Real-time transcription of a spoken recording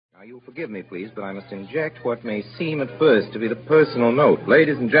Now, you'll forgive me, please, but I must inject what may seem at first to be the personal note.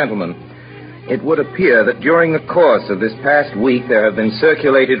 Ladies and gentlemen, it would appear that during the course of this past week there have been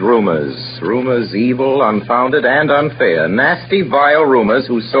circulated rumors. Rumors evil, unfounded, and unfair. Nasty, vile rumors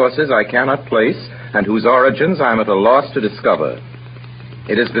whose sources I cannot place and whose origins I am at a loss to discover.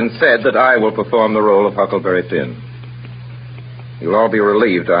 It has been said that I will perform the role of Huckleberry Finn. You'll all be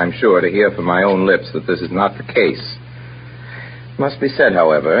relieved, I'm sure, to hear from my own lips that this is not the case. It must be said,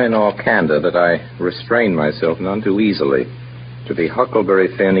 however, in all candor, that I restrained myself none too easily. To be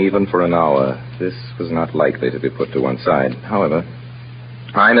Huckleberry Finn even for an hour, this was not likely to be put to one side. However,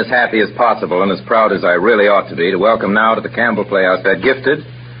 I'm as happy as possible and as proud as I really ought to be to welcome now to the Campbell Playhouse that gifted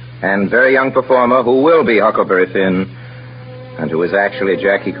and very young performer who will be Huckleberry Finn and who is actually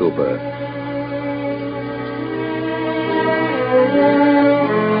Jackie Cooper.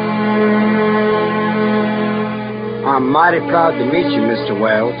 I'm mighty proud to meet you, Mr.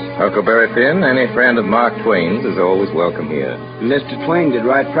 Wells. Huckleberry Finn, any friend of Mark Twain's is always welcome here. Mr. Twain did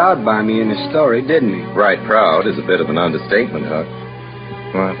right proud by me in his story, didn't he? Right proud is a bit of an understatement, Huck.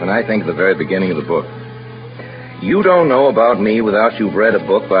 Well, when I think of the very beginning of the book, you don't know about me without you've read a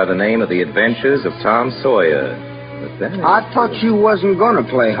book by the name of The Adventures of Tom Sawyer. But that is... I thought you wasn't going to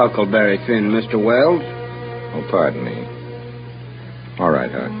play Huckleberry Finn, Mr. Wells. Oh, pardon me. All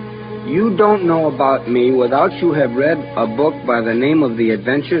right, Huck. You don't know about me without you have read a book by the name of The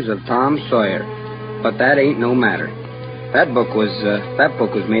Adventures of Tom Sawyer. But that ain't no matter. That book was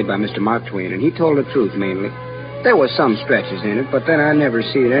made by Mr. Mark Twain, and he told the truth mainly. There was some stretches in it, but then I never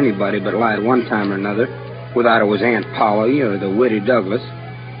seen anybody but lied one time or another, without it was Aunt Polly or the witty Douglas.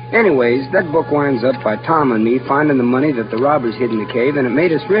 Anyways, that book winds up by Tom and me finding the money that the robbers hid in the cave, and it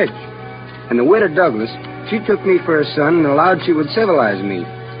made us rich. And the widow Douglas, she took me for her son and allowed she would civilize me.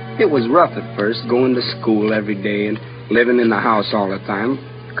 It was rough at first, going to school every day and living in the house all the time,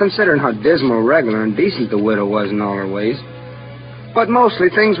 considering how dismal, regular, and decent the widow was in all her ways. But mostly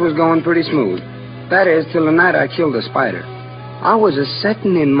things was going pretty smooth. That is, till the night I killed a spider. I was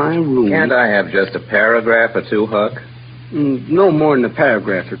a-setting in my room. Can't I have just a paragraph or two, Huck? No more than a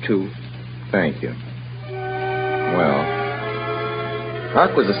paragraph or two. Thank you. Well,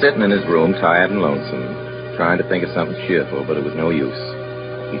 Huck was a-sitting in his room, tired and lonesome, trying to think of something cheerful, but it was no use.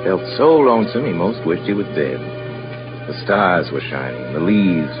 He felt so lonesome he most wished he was dead. The stars were shining, the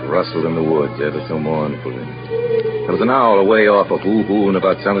leaves rustled in the woods ever so mournfully. There was an owl away off hoo-hooing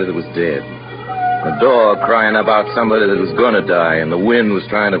about somebody that was dead. A dog crying about somebody that was going to die, and the wind was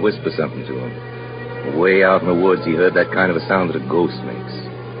trying to whisper something to him. Way out in the woods, he heard that kind of a sound that a ghost makes.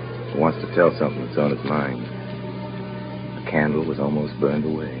 It wants to tell something that's on its mind. The candle was almost burned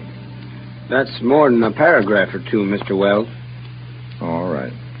away. That's more than a paragraph or two, Mr. Wells. All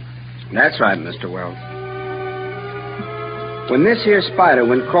right. That's right, Mr. Wells. When this here spider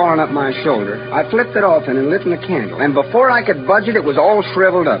went crawling up my shoulder, I flipped it off and lit in a candle. And before I could budge it, it was all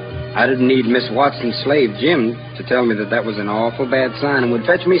shriveled up. I didn't need Miss Watson's slave, Jim, to tell me that was an awful bad sign and would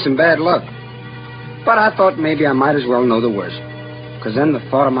fetch me some bad luck. But I thought maybe I might as well know the worst. Because then the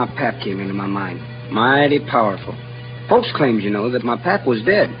thought of my pap came into my mind. Mighty powerful. Folks claimed, that my pap was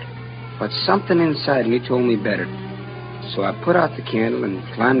dead. But something inside me told me better. So I put out the candle and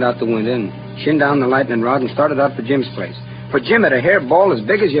climbed out the window and shinned down the lightning rod and started out for Jim's place. For Jim had a hair ball as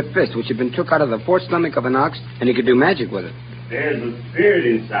big as your fist, which had been took out of the fourth stomach of an ox, and he could do magic with it. There's a spirit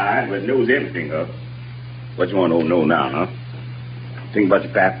inside that knows everything, Huck. What you want to know now, huh? Think about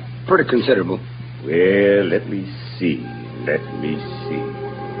your pap? Pretty considerable. Well, let me see.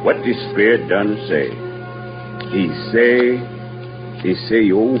 What this spirit done say? He say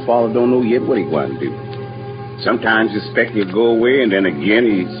your old father don't know yet what he going to do. Sometimes he expect he'll go away, and then again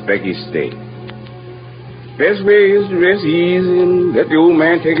he expect he'll stay. Best way is to rest easy and let the old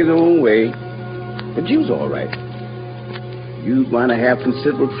man take his own way. But you's all right. You're going to have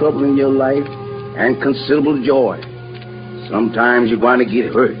considerable trouble in your life and considerable joy. Sometimes you're going to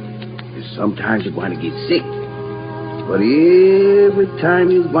get hurt, and sometimes you're going to get sick. But every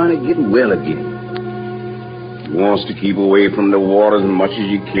time you're going to get well again. You wants to keep away from the water as much as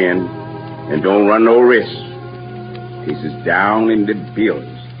you can and don't run no risk. This is down in the bills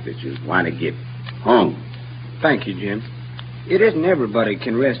that you want to get hung. Thank you, Jim. It isn't everybody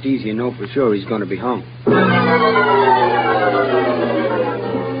can rest easy and know for sure he's going to be hung.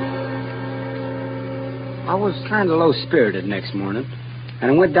 I was kind of low-spirited next morning,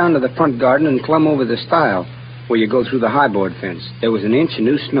 and I went down to the front garden and clumb over the stile where you go through the high-board fence. There was an inch of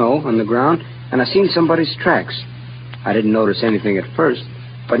new snow on the ground, and I seen somebody's tracks. I didn't notice anything at first,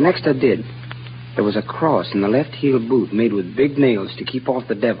 but next I did. There was a cross in the left heel boot made with big nails to keep off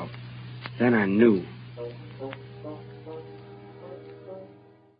the devil. Then I knew.